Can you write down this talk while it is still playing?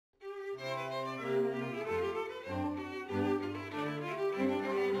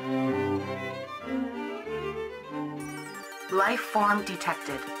Life form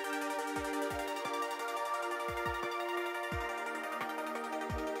detected.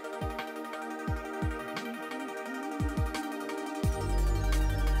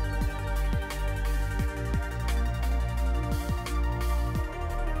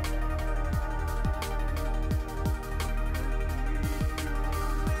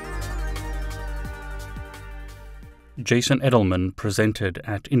 Jason Edelman presented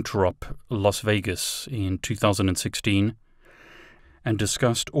at Interop Las Vegas in 2016 and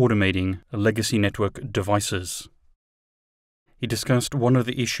discussed automating legacy network devices. He discussed one of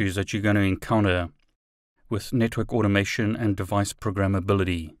the issues that you're going to encounter with network automation and device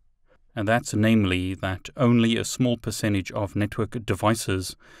programmability, and that's namely that only a small percentage of network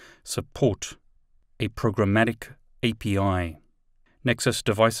devices support a programmatic API. Nexus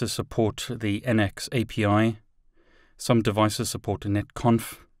devices support the NX API. Some devices support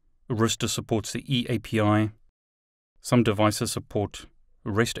NetConf. Arista supports the eAPI. Some devices support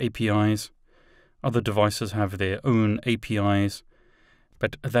REST APIs. Other devices have their own APIs,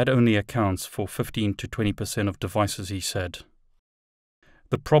 but that only accounts for 15 to 20% of devices, he said.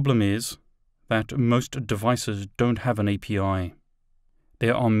 The problem is that most devices don't have an API.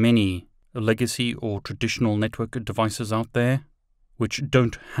 There are many legacy or traditional network devices out there which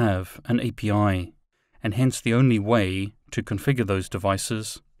don't have an API. And hence the only way to configure those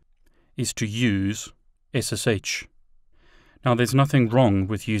devices is to use SSH. Now there's nothing wrong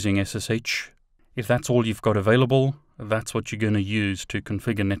with using SSH. If that's all you've got available, that's what you're going to use to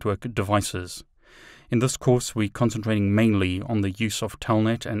configure network devices. In this course, we're concentrating mainly on the use of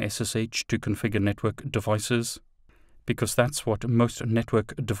Telnet and SSH to configure network devices, because that's what most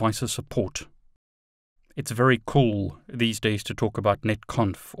network devices support. It's very cool these days to talk about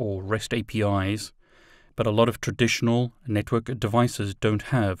NetConf or REST APIs, but a lot of traditional network devices don't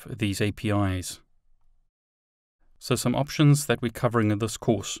have these APIs. So some options that we're covering in this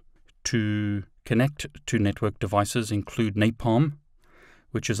course to connect to network devices include NAPALM,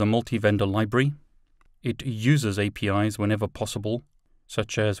 which is a multi-vendor library. It uses APIs whenever possible,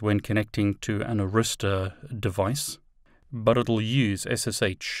 such as when connecting to an Arista device, but it'll use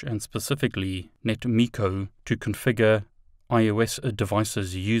SSH and specifically Netmiko to configure iOS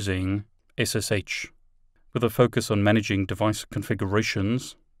devices using SSH, with a focus on managing device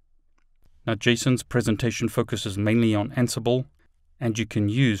configurations. Now, Jason's presentation focuses mainly on Ansible, and you can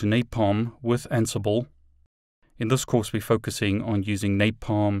use NAPALM with Ansible. In this course, we're focusing on using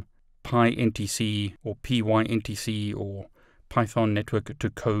NAPALM, pyntc or pyntc or Python network to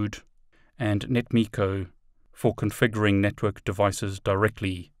code, and Netmiko for configuring network devices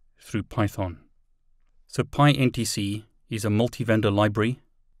directly through Python. So pyntc is a multi-vendor library.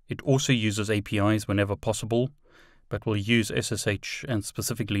 It also uses APIs whenever possible, but will use SSH and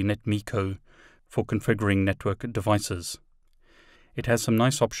specifically Netmiko for configuring network devices. It has some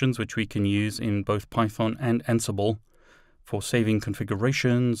nice options which we can use in both Python and Ansible for saving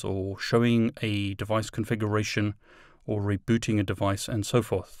configurations or showing a device configuration or rebooting a device and so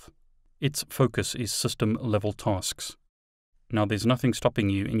forth. Its focus is system-level tasks. Now, there's nothing stopping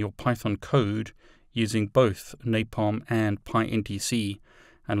you in your Python code using both NAPALM and pyntc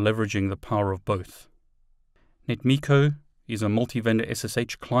and leveraging the power of both. Netmiko is a multi-vendor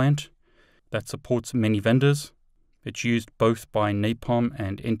SSH client that supports many vendors. It's used both by NAPALM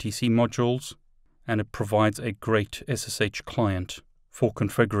and NTC modules, and it provides a great SSH client for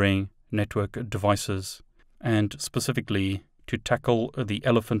configuring network devices and specifically to tackle the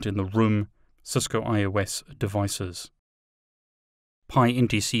elephant in the room, Cisco iOS devices.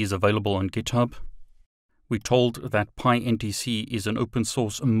 pyntc is available on GitHub. We're told that pyntc is an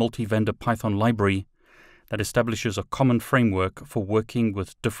open-source multi-vendor Python library that establishes a common framework for working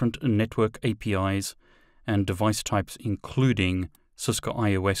with different network APIs and device types, including Cisco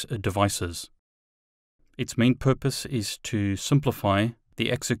iOS devices. Its main purpose is to simplify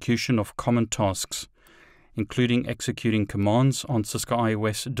the execution of common tasks, including executing commands on Cisco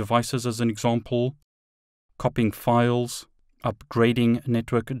iOS devices as an example, copying files, upgrading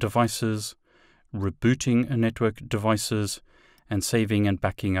network devices, rebooting network devices, and saving and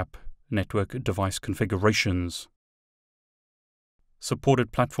backing up network device configurations.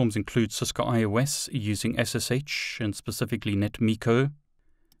 Supported platforms include Cisco iOS using SSH and specifically Netmiko,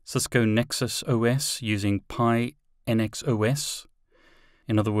 Cisco Nexus OS using PyNX-OS,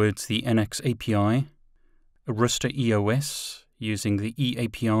 in other words the NX API, Arista EOS using the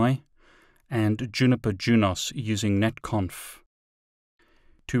eAPI, and Juniper Junos using NetConf.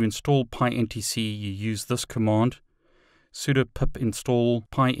 To install pyntc, you use this command, sudo pip install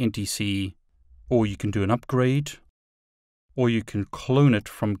pyntc, or you can do an upgrade, or you can clone it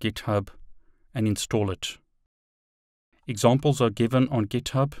from GitHub and install it. Examples are given on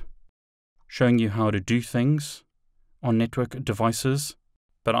GitHub, showing you how to do things on network devices,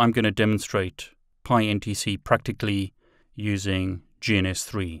 but I'm going to demonstrate pyntc practically using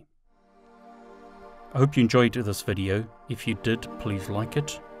GNS3. I hope you enjoyed this video. If you did, please like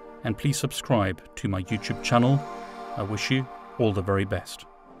it, and please subscribe to my YouTube channel. I wish you all the very best.